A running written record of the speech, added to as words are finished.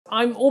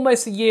I'm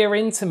almost a year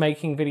into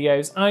making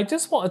videos. I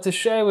just wanted to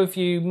share with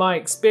you my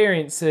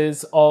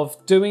experiences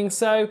of doing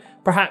so.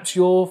 Perhaps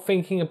you're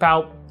thinking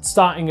about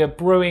starting a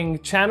brewing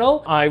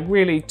channel. I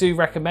really do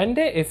recommend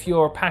it if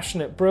you're a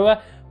passionate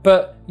brewer,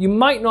 but you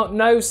might not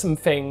know some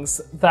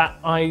things that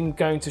I'm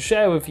going to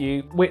share with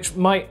you which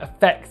might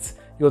affect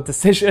your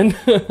decision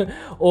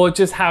or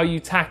just how you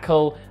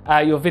tackle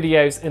your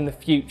videos in the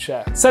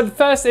future. So the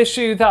first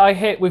issue that I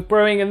hit with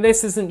brewing, and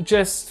this isn't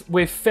just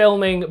with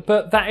filming,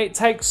 but that it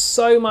takes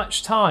so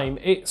much time.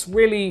 It's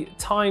really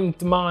time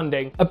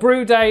demanding. A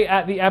brew day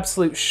at the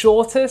absolute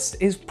shortest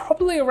is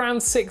probably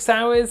around 6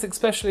 hours,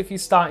 especially if you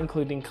start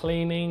including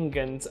cleaning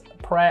and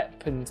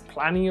prep and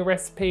planning your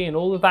recipe and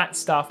all of that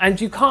stuff. And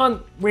you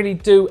can't really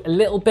do a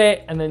little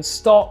bit and then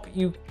stop.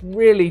 You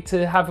really,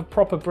 to have a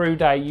proper brew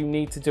day, you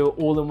need to do it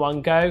all in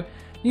one go.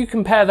 You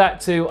compare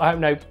that to, I don't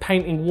know,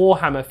 painting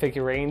Warhammer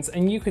figurines,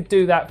 and you could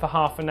do that for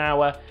half an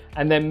hour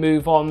and then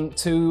move on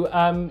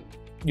to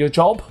your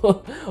job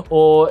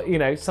or, you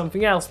know,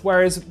 something else.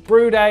 Whereas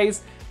brew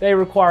days, they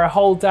require a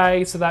whole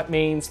day. So that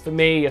means for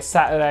me, a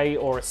Saturday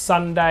or a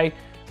Sunday,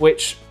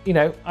 which, you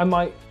know, I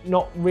might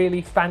not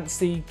really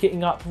fancy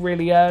getting up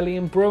really early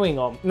and brewing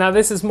on. Now,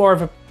 this is more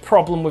of a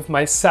problem with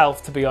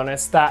myself, to be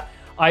honest, that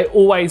I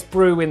always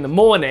brew in the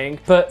morning,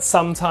 but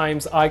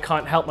sometimes I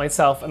can't help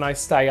myself and I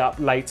stay up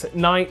late at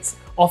night,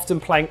 often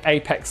playing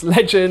Apex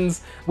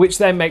Legends, which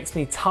then makes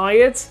me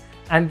tired.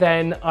 And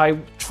then I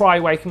try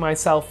waking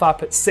myself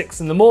up at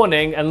 6 in the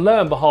morning, and lo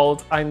and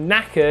behold, I'm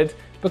knackered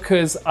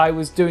because I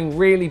was doing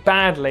really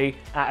badly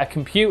at a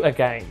computer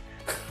game.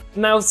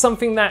 Now,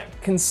 something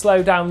that can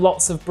slow down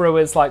lots of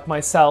brewers like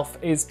myself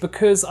is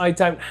because I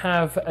don't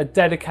have a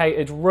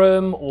dedicated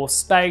room or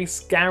space,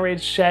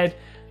 garage, shed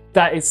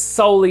that is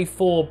solely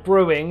for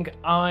brewing.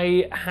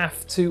 I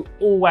have to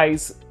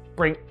always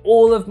bring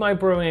all of my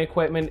brewing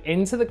equipment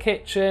into the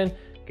kitchen,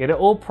 get it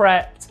all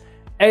prepped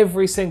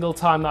every single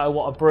time that I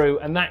want to brew,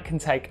 and that can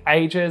take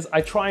ages.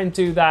 I try and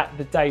do that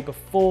the day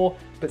before,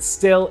 but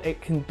still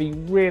it can be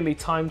really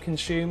time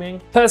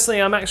consuming.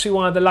 Personally, I'm actually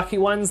one of the lucky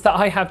ones that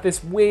I have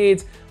this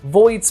weird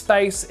void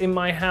space in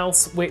my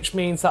house, which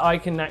means that I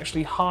can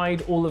actually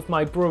hide all of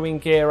my brewing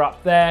gear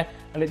up there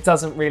and it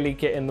doesn't really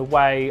get in the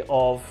way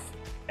of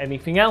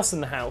anything else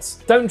in the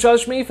house. Don't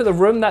judge me for the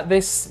room that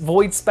this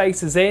void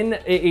space is in.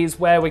 It is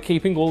where we're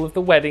keeping all of the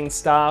wedding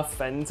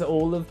stuff and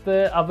all of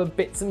the other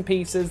bits and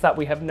pieces that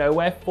we have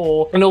nowhere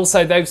for. And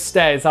also those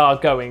stairs are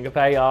going,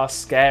 they are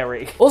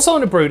scary. Also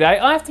on a brew day,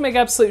 I have to make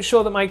absolutely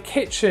sure that my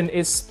kitchen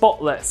is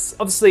spotless.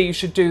 Obviously you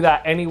should do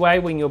that anyway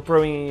when you're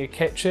brewing in your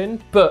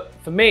kitchen, but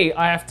for me,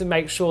 I have to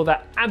make sure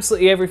that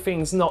absolutely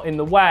everything's not in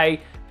the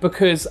way,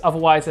 because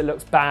otherwise it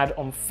looks bad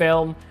on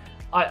film.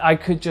 I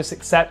could just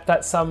accept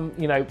that some,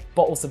 you know,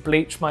 bottles of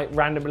bleach might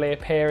randomly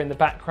appear in the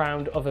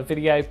background of a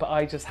video, but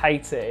I just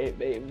hate it.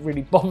 It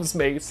really bothers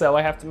me. So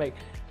I have to make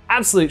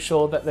absolute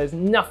sure that there's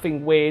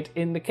nothing weird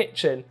in the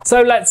kitchen.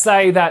 So let's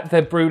say that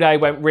the brew day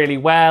went really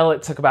well.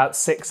 It took about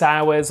 6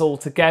 hours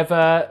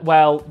altogether.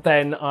 Well,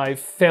 then I've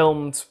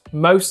filmed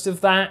most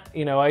of that.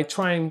 You know, I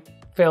try and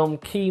film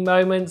key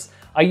moments.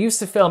 I used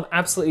to film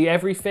absolutely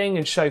everything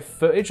and show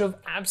footage of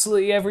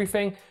absolutely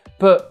everything,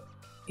 but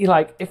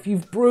like, if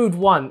you've brewed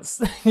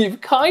once,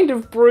 you've kind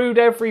of brewed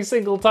every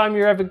single time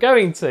you're ever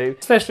going to,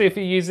 especially if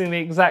you're using the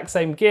exact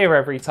same gear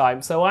every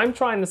time. So I'm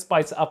trying to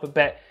spice it up a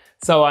bit,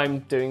 so I'm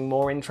doing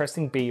more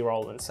interesting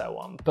B-roll and so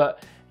on.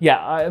 But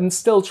yeah, I'm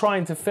still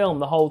trying to film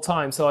the whole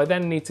time, so I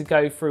then need to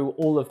go through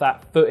all of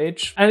that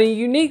footage. And a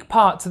unique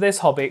part to this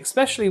hobby,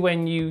 especially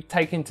when you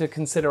take into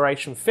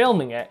consideration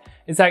filming it,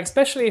 is that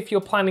especially if you're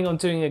planning on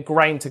doing a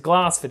grain to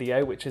glass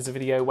video, which is a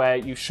video where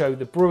you show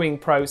the brewing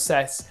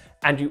process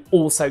and you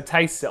also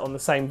taste it on the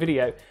same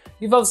video,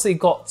 you've obviously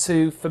got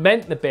to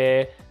ferment the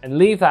beer and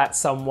leave that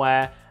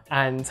somewhere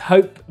and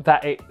hope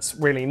that it's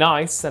really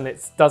nice and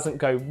it doesn't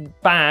go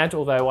bad,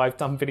 although I've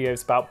done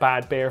videos about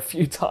bad beer a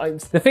few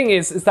times. The thing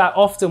is that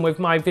often with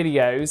my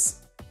videos,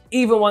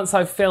 even once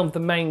I've filmed the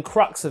main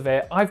crux of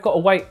it, I've got to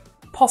wait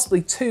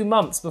possibly 2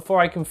 months before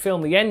I can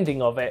film the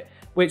ending of it,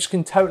 which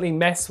can totally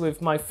mess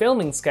with my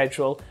filming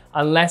schedule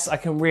unless I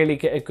can really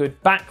get a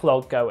good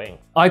backlog going.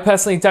 I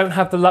personally don't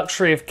have the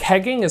luxury of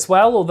kegging as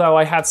well, although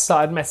I have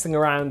started messing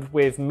around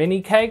with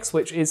mini kegs,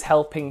 which is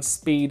helping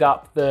speed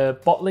up the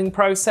bottling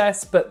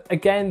process. But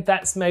again,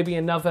 that's maybe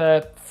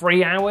another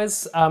 3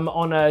 hours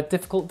on a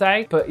difficult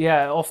day. But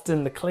yeah,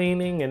 often the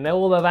cleaning and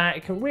all of that,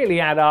 it can really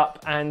add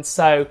up. And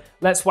so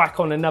let's whack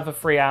on another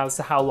 3 hours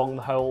to how long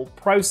the whole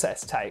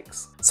process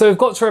takes. So we've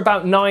got to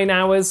about 9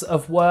 hours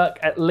of work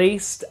at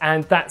least,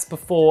 and that's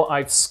before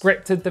I've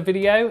scripted the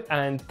video,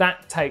 and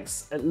that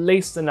takes at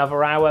least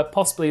another hour,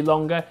 possibly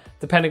longer,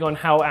 depending on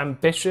how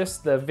ambitious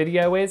the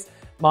video is.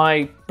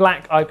 My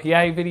black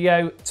IPA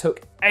video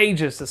took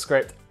ages to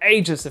script,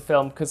 ages to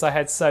film because I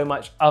had so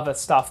much other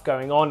stuff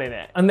going on in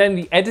it. And then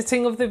the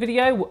editing of the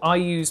video, I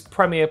use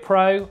Premiere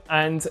Pro,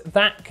 and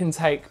that can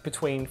take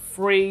between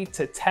 3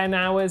 to 10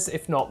 hours,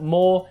 if not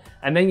more.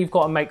 And then you've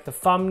got to make the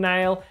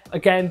thumbnail.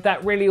 Again,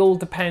 that really all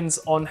depends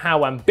on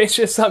how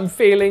ambitious I'm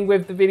feeling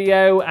with the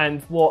video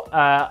and what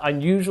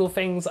unusual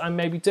things I'm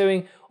maybe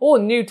doing or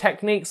new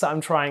techniques that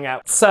I'm trying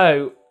out.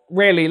 So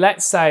really,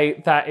 let's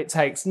say that it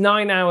takes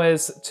 9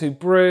 hours to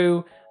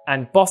brew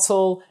and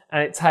bottle,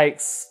 and it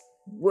takes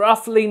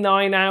roughly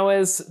 9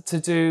 hours to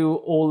do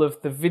all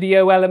of the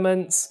video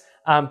elements,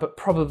 but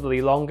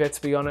probably longer,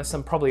 to be honest.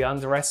 I'm probably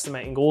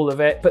underestimating all of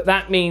it. But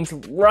that means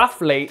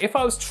roughly, if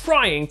I was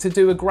trying to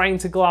do a grain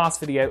to glass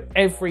video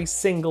every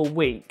single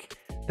week,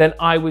 then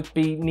I would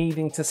be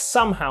needing to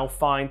somehow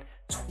find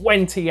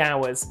 20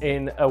 hours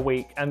in a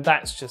week, and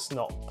that's just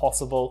not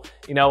possible.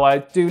 You know, I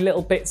do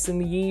little bits in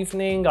the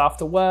evening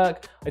after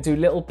work, I do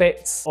little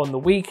bits on the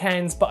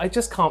weekends, but I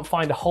just can't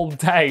find a whole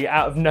day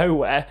out of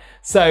nowhere.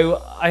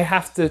 So I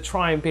have to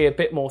try and be a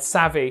bit more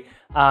savvy.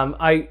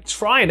 I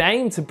try and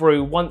aim to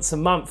brew once a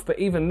month, but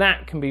even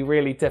that can be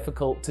really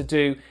difficult to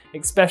do,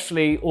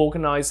 especially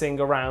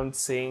organizing around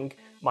seeing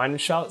mine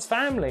and Charlotte's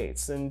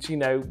families and, you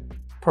know,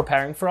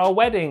 preparing for our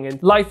wedding,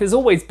 and life is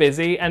always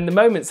busy, and the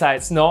moments that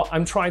it's not,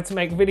 I'm trying to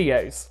make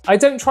videos. I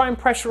don't try and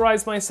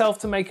pressurize myself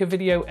to make a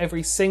video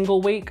every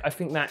single week. I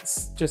think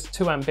that's just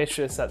too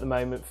ambitious at the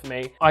moment for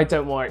me. I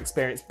don't want to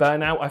experience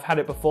burnout. I've had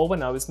it before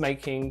when I was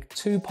making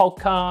 2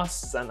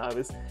 podcasts and I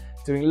was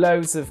doing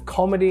loads of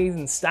comedies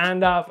and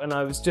stand-up, and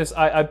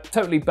I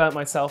totally burnt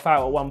myself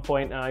out at one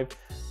point, and I've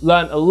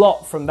learned a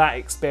lot from that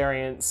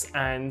experience,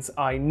 and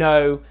I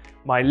know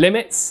my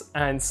limits,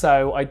 and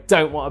so I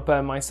don't want to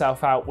burn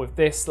myself out with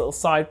this little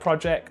side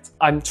project.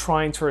 I'm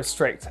trying to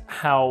restrict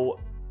how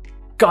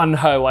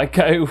gun-ho I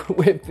go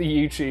with the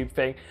YouTube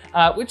thing,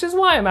 which is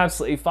why I'm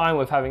absolutely fine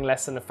with having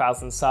less than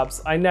 1,000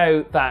 subs. I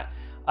know that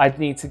I'd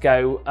need to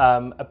go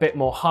a bit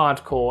more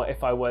hardcore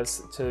if I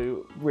was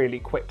to really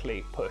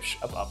quickly push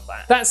above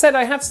that. That said,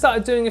 I have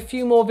started doing a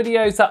few more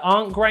videos that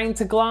aren't grain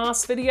to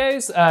glass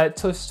videos,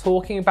 just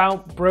talking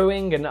about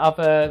brewing and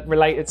other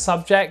related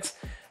subjects.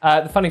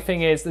 The funny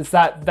thing is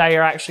that they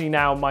are actually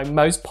now my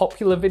most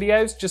popular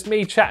videos. Just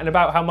me chatting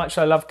about how much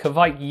I love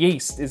Kvite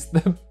yeast is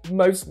the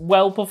most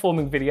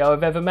well-performing video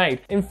I've ever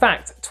made. In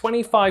fact,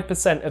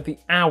 25% of the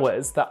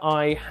hours that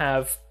I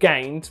have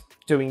gained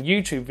doing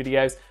YouTube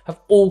videos have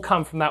all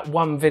come from that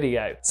one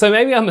video. So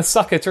maybe I'm a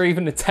sucker to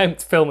even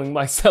attempt filming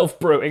myself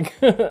brewing.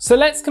 So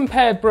let's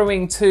compare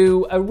brewing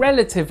to a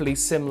relatively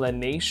similar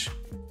niche,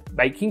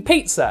 making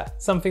pizza,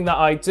 something that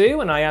I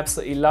do and I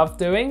absolutely love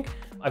doing.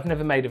 I've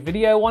never made a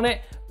video on it,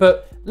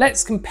 but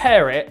let's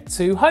compare it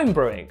to home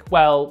brewing.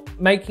 Well,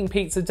 making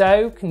pizza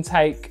dough can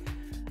take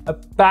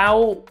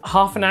about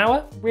half an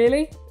hour,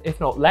 really, if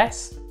not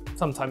less,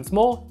 sometimes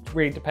more. It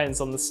really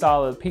depends on the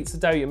style of the pizza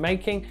dough you're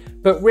making,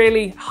 but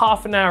really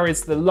half an hour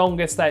is the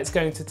longest that it's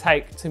going to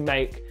take to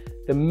make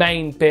the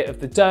main bit of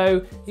the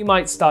dough. You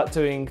might start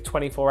doing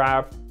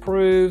 24-hour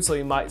proofs, or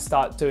you might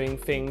start doing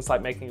things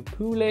like making a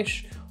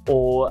poolish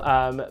or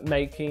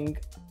making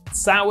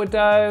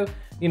sourdough.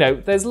 You know,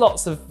 there's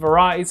lots of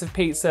varieties of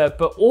pizza,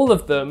 but all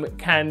of them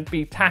can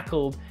be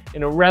tackled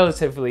in a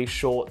relatively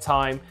short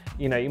time.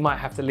 You know, you might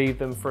have to leave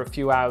them for a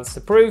few hours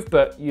to proof,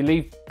 but you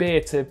leave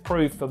beer to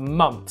proof for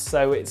months,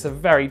 so it's a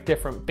very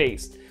different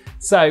beast.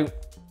 So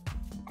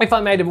if I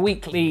made a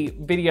weekly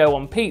video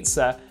on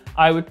pizza,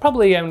 I would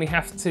probably only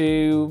have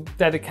to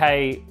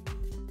dedicate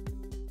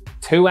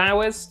 2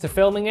 hours to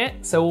filming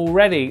it. So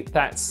already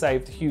that's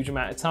saved a huge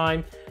amount of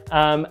time.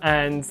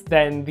 And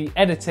then the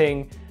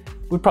editing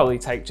would probably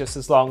take just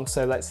as long,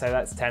 so let's say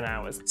that's 10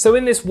 hours. So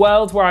in this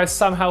world where I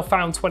somehow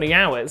found 20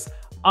 hours,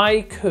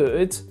 I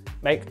could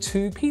make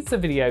 2 pizza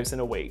videos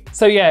in a week.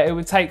 So yeah, it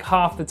would take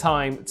half the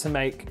time to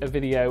make a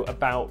video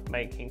about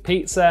making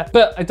pizza,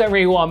 but I don't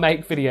really want to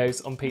make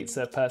videos on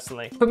pizza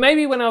personally. But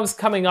maybe when I was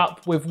coming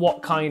up with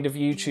what kind of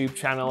YouTube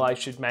channel I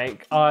should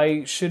make,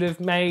 I should have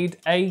made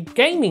a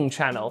gaming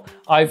channel.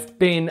 I've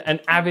been an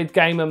avid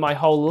gamer my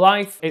whole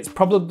life. It's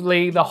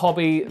probably the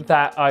hobby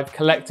that I've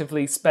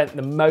collectively spent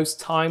the most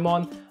time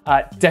on.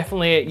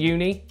 Definitely at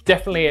uni,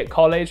 definitely at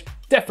college,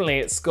 definitely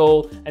at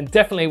school, and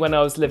definitely when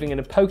I was living in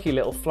a pokey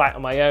little flat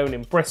on my own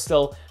in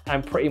Bristol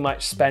and pretty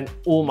much spent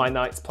all my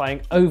nights playing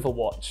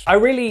Overwatch. I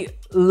really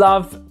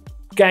love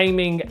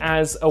gaming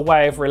as a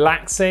way of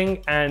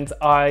relaxing, and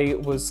I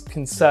was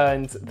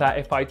concerned that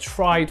if I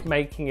tried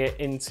making it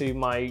into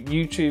my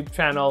YouTube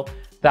channel,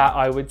 that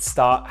I would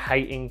start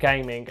hating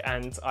gaming,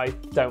 and I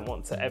don't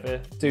want to ever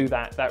do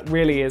that. That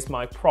really is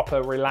my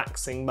proper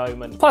relaxing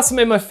moment. Plus I'm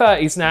in my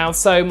 30s now,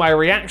 so my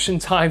reaction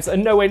times are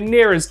nowhere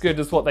near as good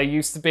as what they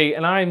used to be,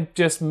 and I'm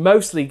just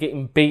mostly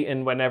getting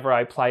beaten whenever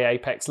I play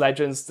Apex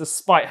Legends,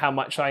 despite how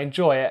much I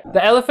enjoy it.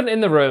 The elephant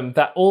in the room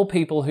that all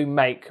people who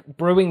make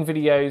brewing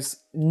videos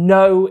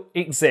know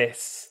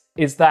exists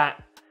is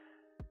that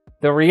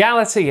the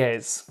reality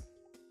is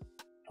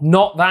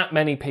not that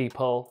many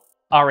people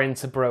are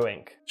into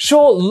brewing.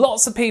 Sure,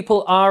 lots of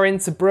people are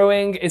into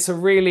brewing. It's a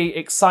really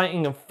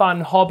exciting and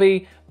fun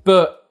hobby,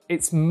 but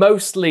It's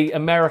mostly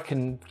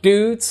American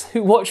dudes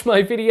who watch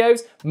my videos.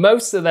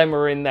 Most of them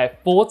are in their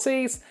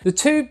 40s. The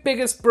two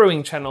biggest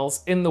brewing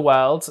channels in the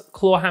world,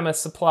 Clawhammer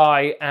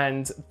Supply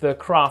and the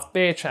Craft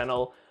Beer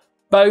channel,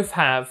 both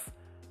have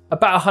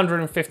about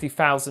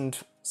 150,000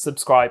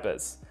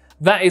 subscribers.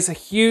 That is a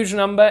huge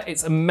number.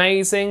 It's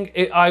amazing.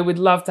 I would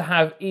love to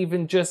have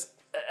even just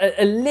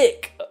a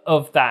lick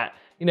of that.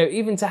 You know,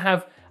 even to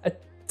have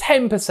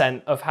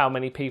 10% of how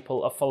many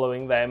people are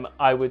following them,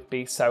 I would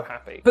be so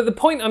happy. But the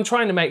point I'm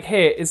trying to make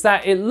here is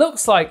that it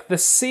looks like the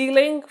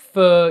ceiling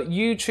for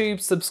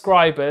YouTube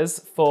subscribers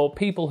for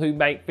people who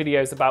make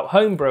videos about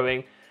home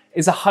brewing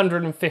is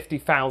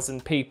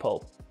 150,000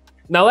 people.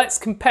 Now let's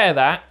compare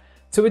that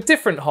to a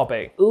different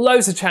hobby.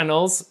 Loads of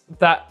channels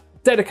that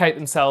dedicate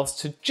themselves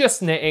to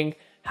just knitting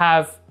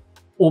have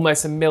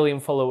almost 1 million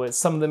followers.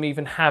 Some of them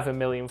even have 1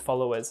 million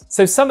followers.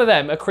 So some of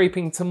them are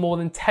creeping to more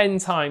than 10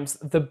 times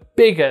the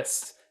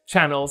biggest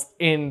channels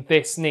in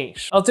this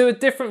niche. I'll do a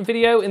different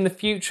video in the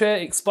future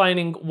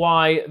explaining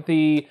why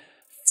the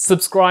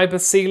subscriber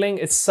ceiling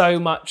is so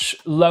much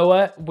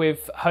lower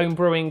with home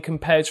brewing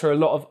compared to a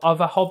lot of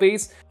other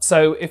hobbies.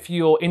 So if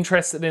you're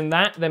interested in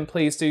that, then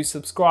please do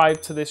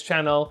subscribe to this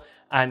channel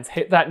and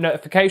hit that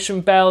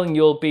notification bell and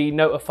you'll be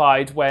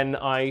notified when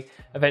I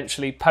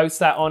eventually post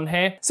that on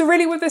here. So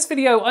really with this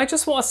video, I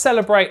just want to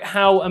celebrate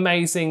how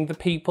amazing the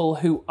people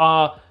who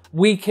are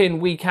week in,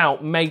 week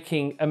out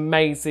making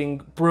amazing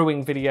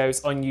brewing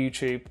videos on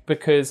YouTube,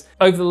 because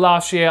over the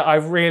last year,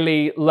 I've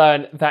really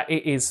learned that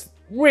it is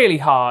really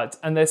hard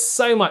and there's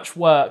so much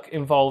work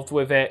involved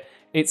with it.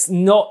 It's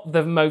not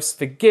the most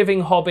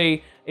forgiving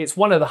hobby. It's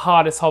one of the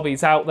hardest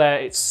hobbies out there.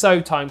 It's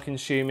so time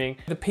consuming.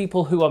 The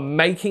people who are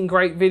making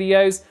great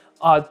videos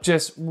are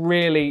just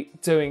really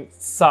doing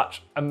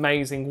such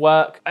amazing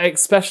work. I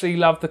especially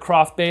love the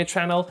Craft Beer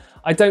channel.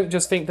 I don't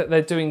just think that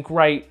they're doing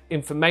great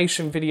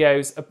information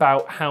videos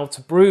about how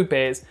to brew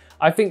beers.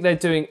 I think they're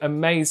doing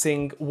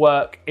amazing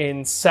work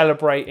in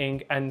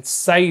celebrating and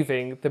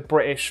saving the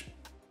British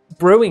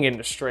brewing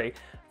industry.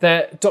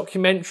 Their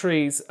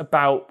documentaries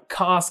about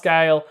cask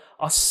ale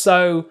are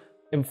so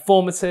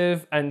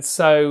informative and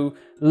so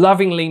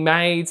lovingly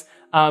made.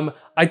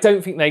 I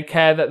don't think they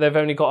care that they've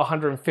only got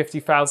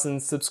 150,000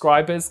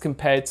 subscribers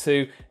compared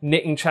to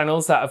knitting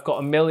channels that have got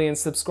 1 million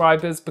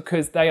subscribers,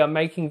 because they are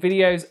making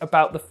videos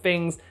about the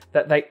things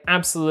that they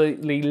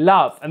absolutely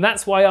love. And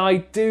that's why I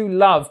do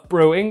love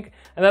brewing.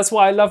 And that's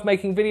why I love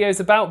making videos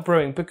about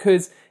brewing,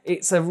 because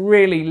it's a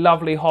really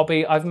lovely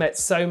hobby. I've met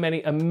so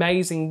many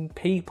amazing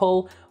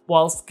people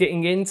whilst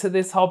getting into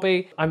this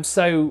hobby. I'm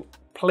so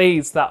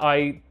pleased that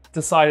I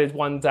decided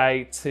one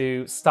day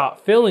to start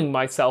filming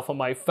myself on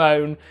my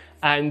phone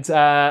and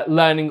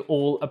learning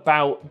all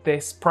about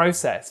this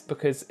process,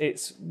 because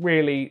it's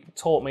really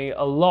taught me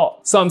a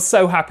lot. So I'm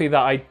so happy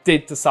that I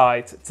did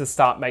decide to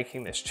start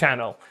making this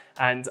channel.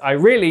 And I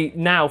really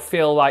now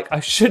feel like I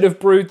should have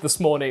brewed this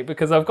morning,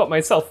 because I've got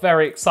myself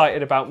very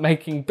excited about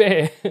making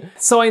beer.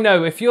 So I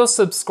know if you're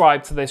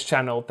subscribed to this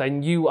channel,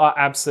 then you are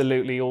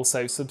absolutely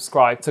also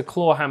subscribed to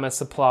Clawhammer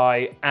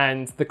Supply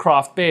and the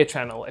Craft Beer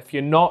channel. If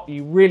you're not,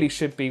 you really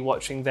should be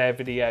watching their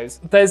videos.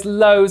 There's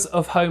loads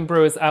of home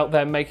brewers out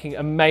there making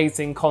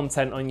amazing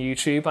content on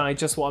YouTube, and I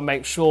just want to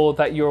make sure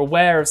that you're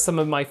aware of some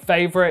of my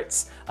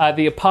favorites.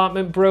 The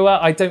Apartment Brewer,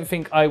 I don't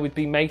think I would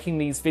be making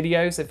these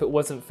videos if it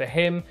wasn't for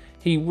him.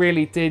 He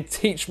really did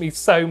teach me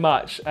so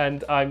much,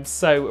 and I'm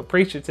so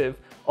appreciative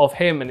of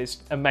him and his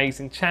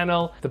amazing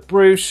channel. The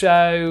Brew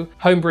Show,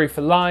 Homebrew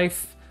for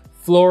Life,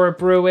 Flora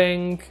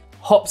Brewing,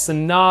 Hops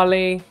and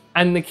Gnarly,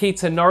 and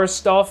Nikita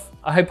Noristov.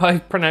 I hope I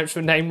pronounced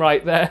your name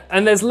right there.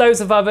 And there's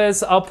loads of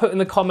others. I'll put in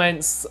the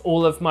comments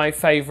all of my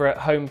favorite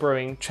home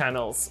brewing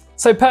channels.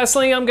 So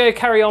personally, I'm going to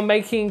carry on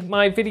making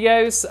my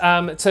videos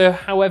to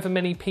however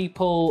many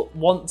people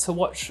want to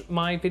watch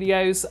my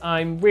videos.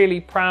 I'm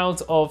really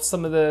proud of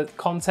some of the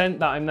content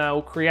that I'm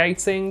now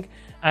creating,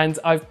 and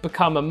I've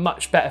become a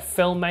much better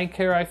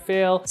filmmaker, I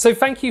feel. So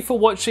thank you for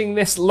watching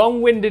this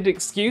long-winded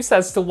excuse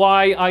as to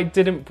why I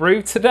didn't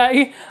brew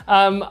today.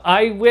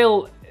 I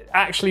will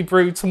actually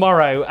brew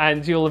tomorrow,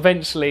 and you'll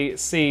eventually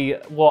see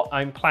what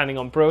I'm planning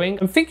on brewing.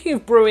 I'm thinking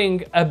of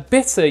brewing a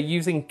bitter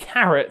using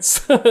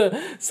carrots.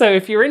 So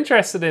if you're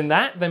interested in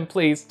that, then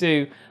please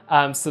do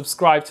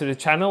subscribe to the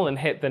channel and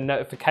hit the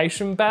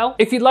notification bell.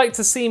 If you'd like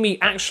to see me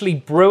actually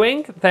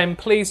brewing, then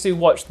please do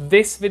watch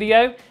this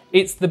video.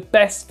 It's the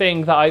best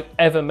thing that I've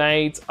ever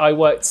made. I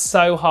worked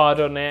so hard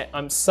on it.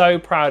 I'm so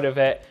proud of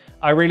it.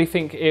 I really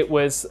think it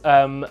was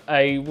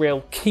a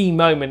real key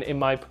moment in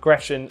my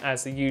progression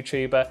as a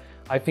YouTuber.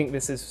 I think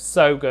this is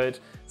so good.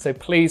 So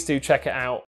please do check it out.